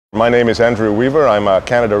My name is Andrew Weaver. I'm a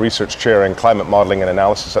Canada Research Chair in Climate Modelling and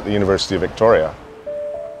Analysis at the University of Victoria.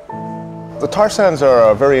 The tar sands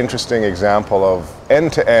are a very interesting example of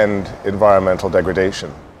end-to-end environmental degradation,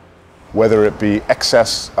 whether it be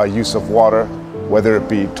excess use of water, whether it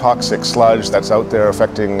be toxic sludge that's out there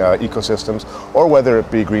affecting ecosystems, or whether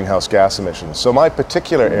it be greenhouse gas emissions. So my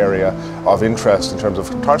particular area of interest in terms of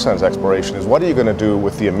tar sands exploration is what are you going to do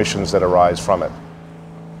with the emissions that arise from it?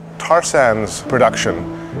 Tar sands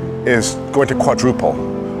production is going to quadruple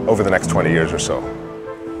over the next 20 years or so.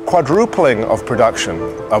 Quadrupling of production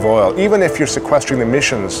of oil, even if you're sequestering the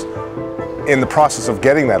emissions in the process of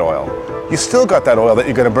getting that oil, you still got that oil that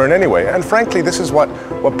you're going to burn anyway. And frankly, this is what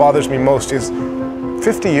bothers me most is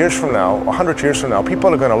 50 years from now, 100 years from now,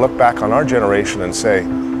 people are going to look back on our generation and say,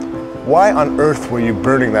 why on earth were you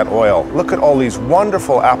burning that oil? Look at all these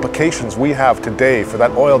wonderful applications we have today for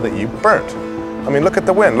that oil that you burnt. I mean, look at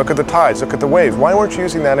the wind, look at the tides, look at the waves. Why weren't you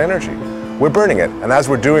using that energy? We're burning it. And as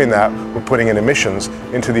we're doing that, we're putting in emissions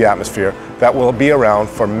into the atmosphere that will be around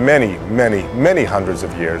for many, many, many hundreds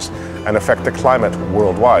of years and affect the climate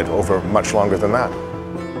worldwide over much longer than that.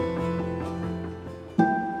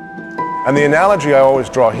 And the analogy I always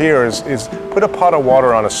draw here is put a pot of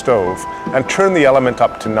water on a stove and turn the element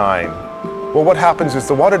up to 9. Well, what happens is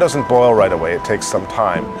the water doesn't boil right away, it takes some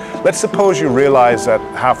time. Let's suppose you realize that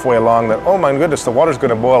halfway along that, oh my goodness, the water's going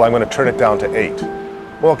to boil, I'm going to turn it down to 8.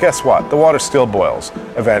 Well, guess what? The water still boils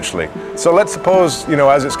eventually. So let's suppose,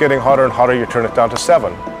 as it's getting hotter and hotter, you turn it down to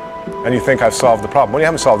 7. And you think, I've solved the problem. Well, you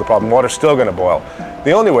haven't solved the problem, water's still going to boil.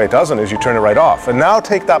 The only way it doesn't is you turn it right off. And now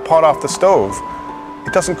take that pot off the stove,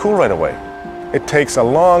 it doesn't cool right away. It takes a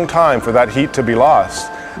long time for that heat to be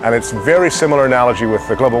lost. And it's very similar analogy with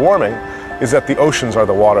the global warming, is that the oceans are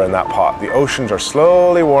the water in that pot. The oceans are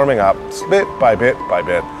slowly warming up, bit by bit by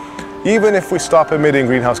bit. Even if we stop emitting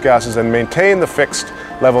greenhouse gases and maintain the fixed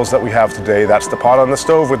levels that we have today, that's the pot on the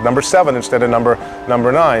stove with number 7 instead of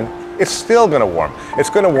number 9, it's still going to warm. It's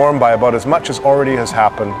going to warm by about as much as already has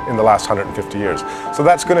happened in the last 150 years. So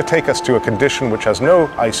that's going to take us to a condition which has no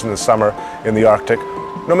ice in the summer in the Arctic,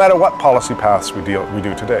 no matter what policy paths we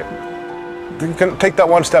do today. You can take that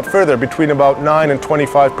one step further. Between about 9 and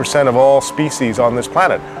 25% of all species on this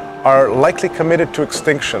planet are likely committed to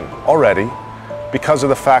extinction already because of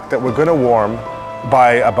the fact that we're going to warm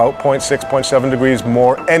by about 0.6, 0.7 degrees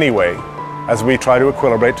more anyway as we try to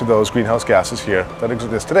equilibrate to those greenhouse gases here that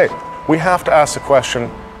exist today. We have to ask the question,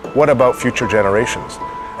 what about future generations?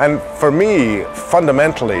 And for me,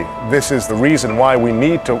 fundamentally, this is the reason why we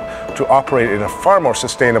need to operate in a far more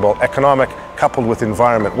sustainable, economic, coupled with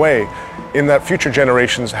environment way, in that future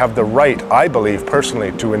generations have the right, I believe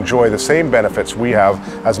personally, to enjoy the same benefits we have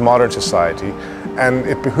as modern society, and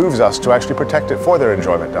it behooves us to actually protect it for their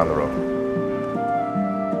enjoyment down the road.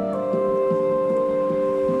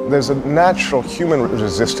 There's a natural human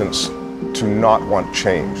resistance to not want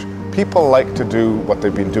change. People like to do what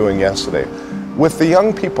they've been doing yesterday. With the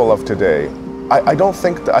young people of today, I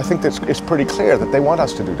think that it's pretty clear that they want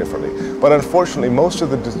us to do differently. But unfortunately, most of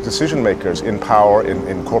the decision makers in power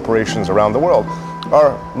in corporations around the world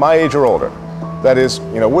are my age or older. That is,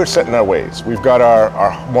 we're set in our ways. We've got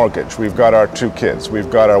our mortgage, we've got our 2 kids, we've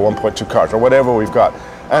got our 1.2 cars, or whatever we've got.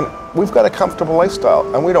 And we've got a comfortable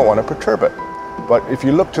lifestyle, and we don't want to perturb it. But if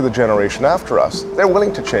you look to the generation after us, they're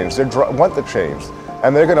willing to change, they want the change.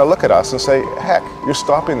 And they're going to look at us and say, heck, you're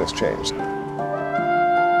stopping this change.